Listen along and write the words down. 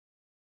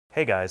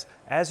Hey guys,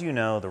 as you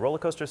know, the roller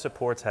coaster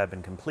supports have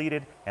been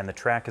completed and the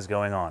track is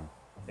going on.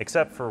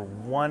 Except for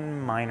one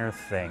minor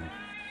thing.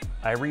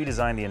 I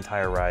redesigned the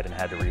entire ride and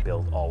had to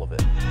rebuild all of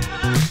it.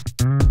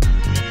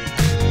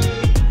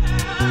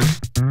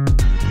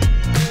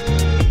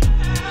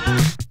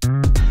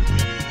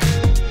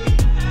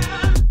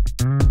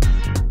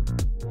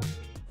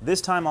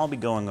 This time I'll be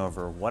going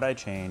over what I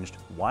changed,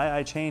 why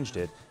I changed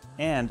it,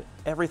 and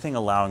everything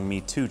allowing me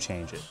to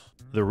change it.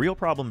 The real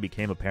problem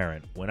became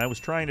apparent when I was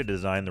trying to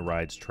design the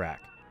ride's track.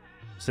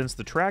 Since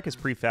the track is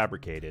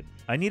prefabricated,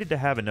 I needed to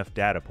have enough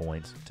data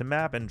points to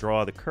map and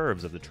draw the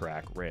curves of the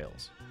track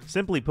rails.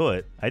 Simply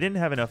put, I didn't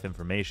have enough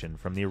information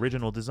from the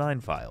original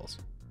design files.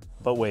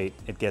 But wait,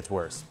 it gets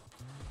worse.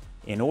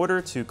 In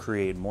order to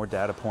create more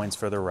data points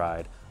for the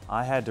ride,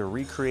 I had to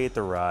recreate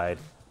the ride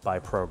by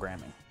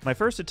programming. My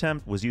first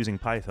attempt was using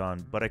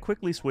Python, but I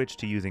quickly switched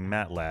to using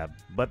Matlab,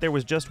 but there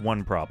was just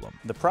one problem.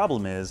 The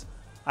problem is,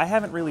 I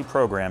haven't really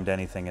programmed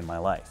anything in my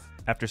life.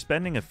 After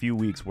spending a few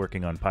weeks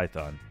working on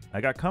Python,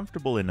 I got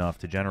comfortable enough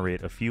to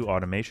generate a few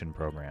automation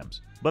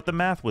programs, but the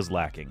math was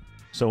lacking.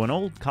 So an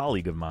old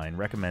colleague of mine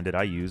recommended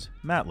I use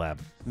Matlab.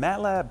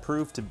 Matlab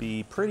proved to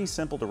be pretty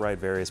simple to write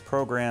various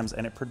programs,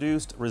 and it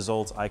produced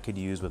results I could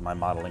use with my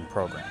modeling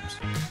programs.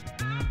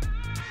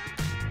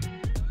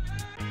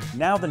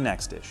 Now the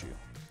next issue.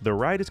 The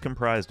ride is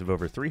comprised of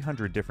over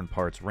 300 different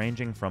parts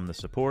ranging from the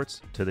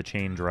supports to the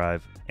chain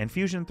drive, and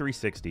Fusion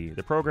 360,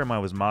 the program I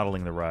was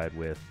modeling the ride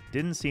with,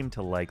 didn't seem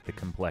to like the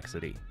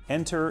complexity.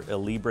 Enter a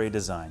Libre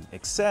design,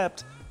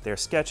 except their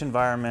sketch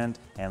environment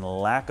and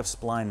lack of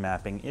spline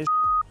mapping is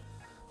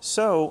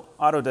so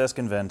Autodesk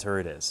Inventor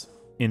it is.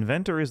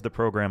 Inventor is the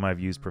program I've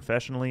used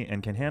professionally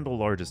and can handle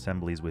large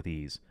assemblies with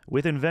ease.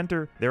 With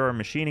Inventor, there are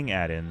machining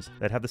add-ins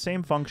that have the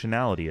same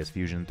functionality as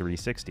Fusion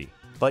 360.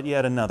 But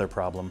yet another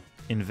problem.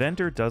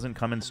 Inventor doesn't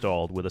come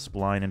installed with a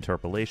spline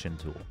interpolation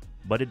tool,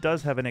 but it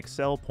does have an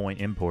Excel point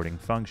importing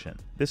function.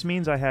 This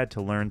means I had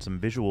to learn some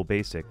Visual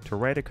Basic to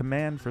write a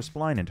command for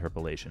spline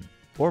interpolation,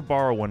 or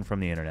borrow one from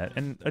the internet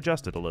and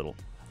adjust it a little.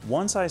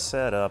 Once I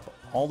set up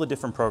all the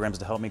different programs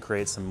to help me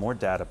create some more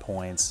data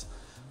points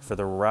for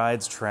the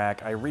ride's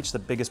track, I reached the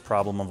biggest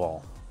problem of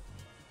all.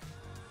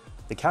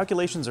 The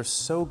calculations are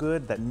so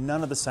good that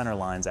none of the center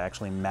lines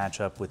actually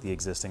match up with the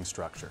existing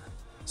structure.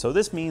 So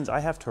this means I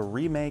have to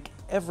remake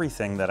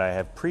everything that I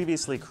have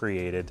previously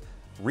created,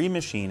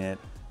 remachine it,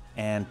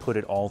 and put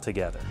it all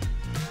together.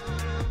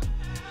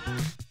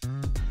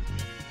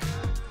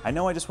 I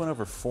know I just went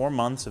over 4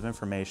 months of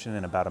information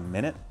in about a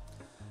minute,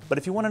 but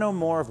if you want to know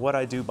more of what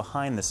I do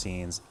behind the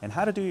scenes and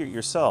how to do it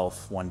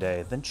yourself one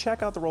day, then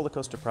check out the Roller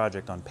Coaster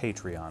Project on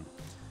Patreon.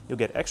 You'll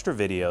get extra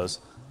videos,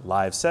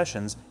 live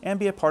sessions, and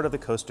be a part of the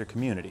coaster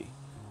community.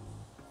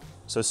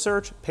 So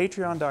search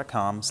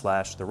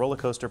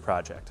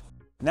patreon.com/therollercoasterproject.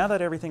 Now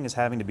that everything is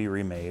having to be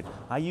remade,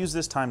 I use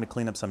this time to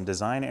clean up some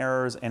design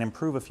errors and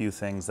improve a few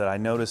things that I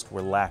noticed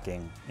were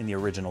lacking in the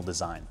original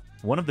design.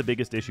 One of the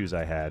biggest issues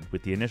I had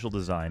with the initial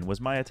design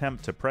was my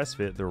attempt to press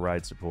fit the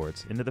ride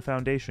supports into the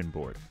foundation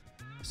board.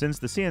 Since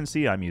the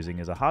CNC I'm using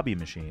is a hobby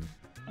machine,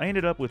 I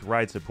ended up with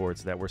ride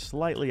supports that were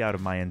slightly out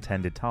of my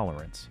intended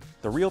tolerance.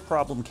 The real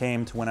problem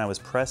came to when I was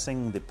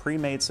pressing the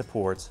pre-made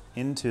supports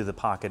into the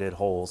pocketed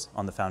holes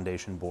on the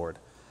foundation board.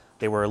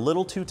 They were a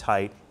little too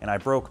tight, and I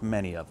broke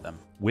many of them.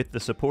 With the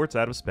supports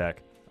out of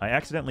spec, I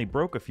accidentally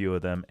broke a few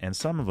of them, and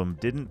some of them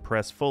didn't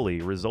press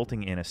fully,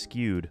 resulting in a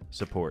skewed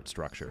support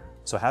structure.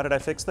 So how did I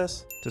fix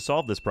this? To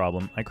solve this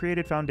problem, I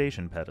created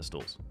foundation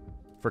pedestals.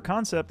 For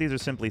concept, these are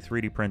simply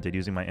 3D printed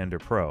using my Ender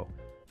Pro.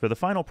 For the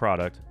final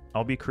product,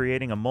 I'll be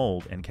creating a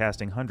mold and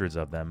casting hundreds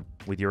of them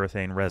with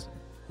urethane resin.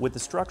 With the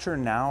structure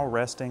now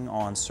resting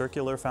on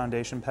circular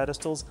foundation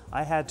pedestals,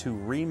 I had to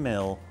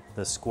remill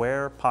the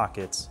square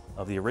pockets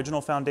of the original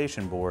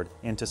foundation board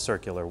into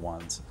circular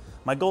ones.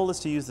 My goal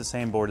is to use the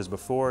same board as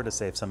before to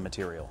save some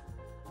material.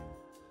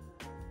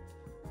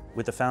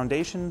 With the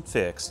foundation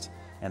fixed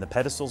and the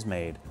pedestals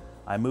made,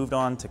 I moved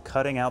on to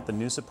cutting out the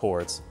new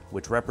supports,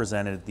 which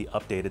represented the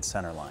updated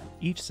centerline.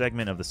 Each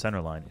segment of the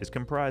centerline is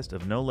comprised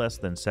of no less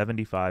than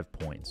 75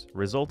 points,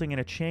 resulting in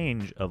a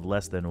change of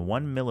less than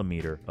 1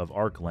 millimeter of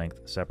arc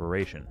length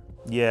separation.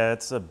 Yeah,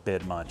 it's a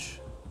bit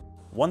much.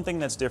 One thing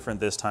that's different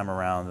this time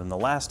around than the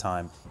last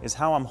time is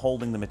how I'm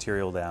holding the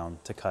material down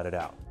to cut it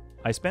out.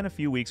 I spent a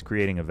few weeks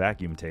creating a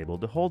vacuum table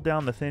to hold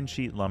down the thin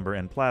sheet lumber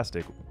and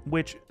plastic,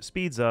 which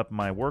speeds up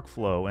my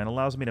workflow and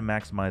allows me to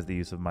maximize the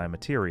use of my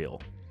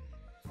material.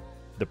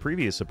 The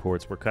previous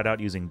supports were cut out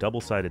using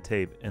double-sided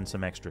tape and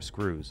some extra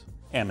screws.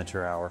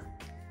 Amateur hour.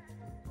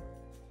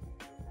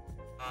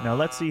 Now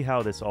let's see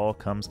how this all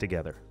comes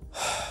together.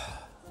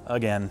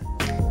 Again.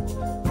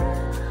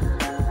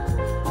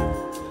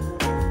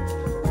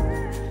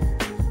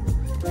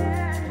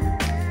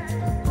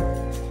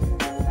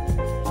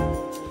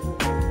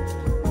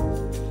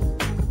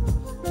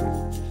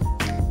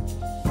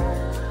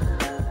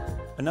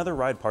 Another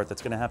ride part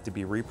that's going to have to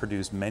be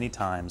reproduced many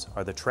times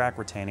are the track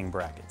retaining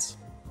brackets.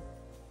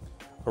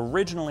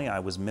 Originally, I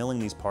was milling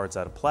these parts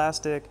out of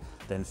plastic,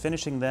 then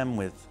finishing them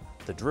with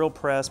the drill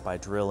press by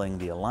drilling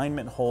the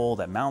alignment hole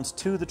that mounts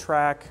to the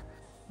track.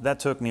 That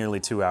took nearly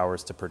 2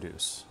 hours to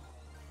produce.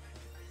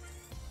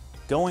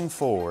 Going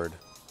forward,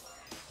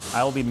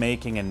 I will be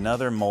making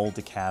another mold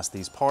to cast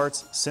these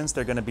parts since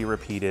they're going to be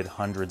repeated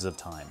hundreds of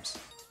times.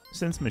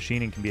 Since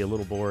machining can be a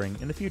little boring,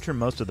 in the future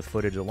most of the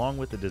footage along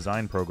with the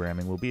design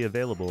programming will be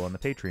available on the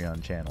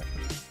Patreon channel.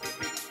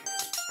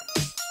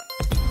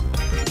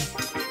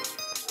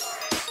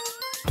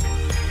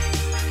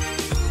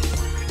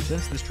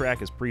 Since this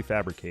track is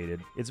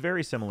prefabricated, it's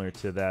very similar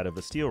to that of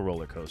a steel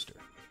roller coaster.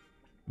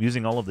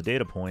 Using all of the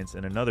data points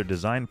in another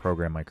design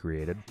program I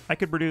created, I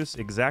could produce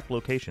exact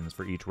locations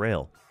for each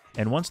rail.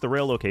 And once the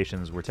rail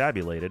locations were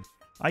tabulated,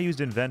 I used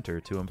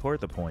Inventor to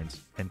import the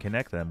points and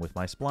connect them with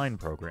my spline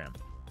program.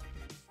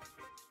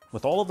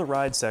 With all of the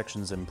ride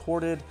sections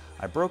imported,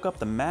 I broke up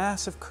the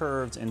massive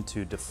curves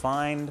into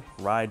defined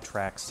ride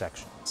track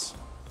sections,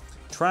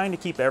 trying to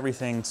keep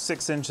everything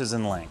 6 inches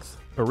in length.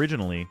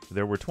 Originally,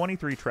 there were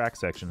 23 track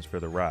sections for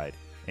the ride,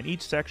 and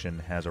each section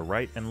has a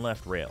right and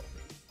left rail.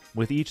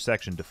 With each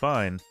section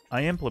defined,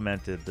 I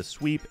implemented the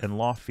sweep and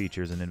loft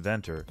features in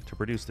Inventor to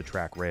produce the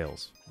track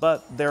rails.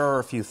 But there are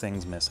a few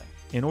things missing.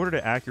 In order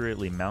to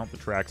accurately mount the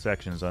track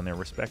sections on their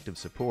respective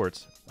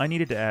supports, I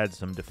needed to add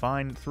some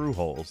defined through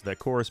holes that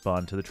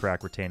correspond to the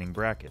track retaining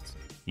brackets.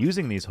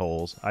 Using these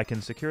holes, I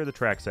can secure the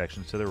track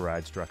sections to the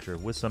ride structure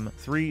with some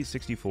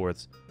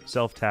 3/64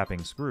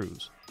 self-tapping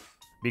screws.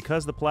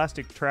 Because the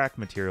plastic track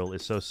material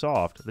is so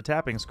soft, the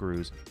tapping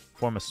screws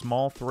form a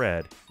small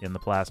thread in the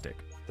plastic.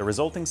 The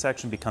resulting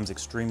section becomes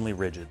extremely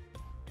rigid.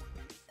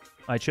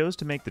 I chose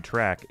to make the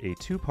track a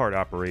 2-part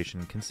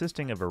operation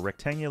consisting of a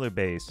rectangular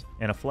base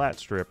and a flat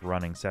strip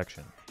running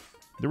section.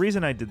 The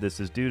reason I did this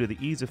is due to the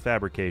ease of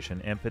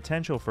fabrication and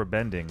potential for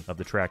bending of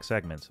the track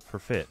segments for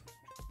fit.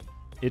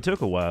 It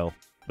took a while,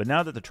 but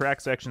now that the track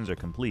sections are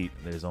complete,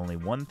 there's only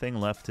one thing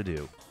left to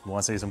do. You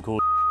want to see some cool?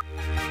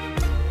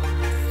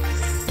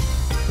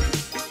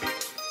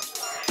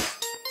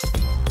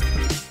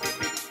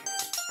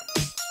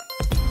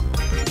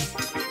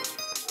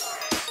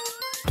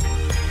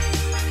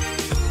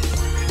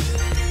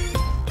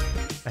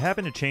 I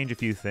happened to change a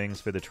few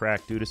things for the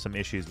track due to some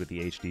issues with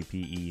the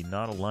LDPE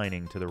not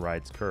aligning to the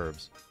ride's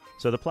curves.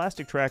 So the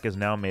plastic track is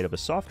now made of a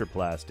softer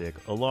plastic,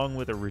 along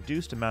with a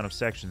reduced amount of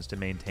sections to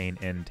maintain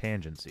end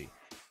tangency.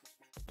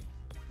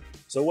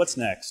 So what's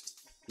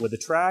next? With the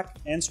track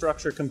and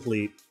structure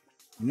complete,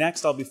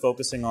 next I'll be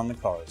focusing on the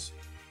cars.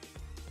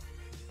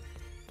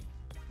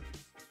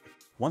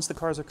 Once the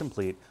cars are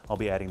complete, I'll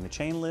be adding the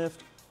chain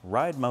lift,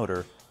 ride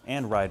motor,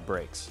 and ride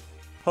brakes.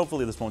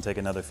 Hopefully this won't take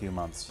another few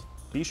months.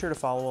 Be sure to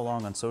follow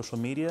along on social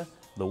media,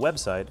 the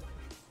website,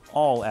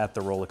 all at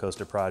The Roller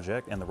Coaster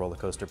Project and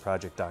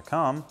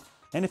therollercoasterproject.com.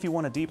 And if you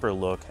want a deeper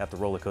look at the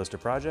Roller Coaster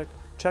Project,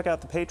 check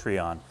out the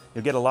Patreon.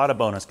 You'll get a lot of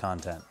bonus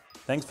content.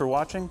 Thanks for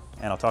watching,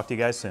 and I'll talk to you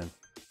guys soon.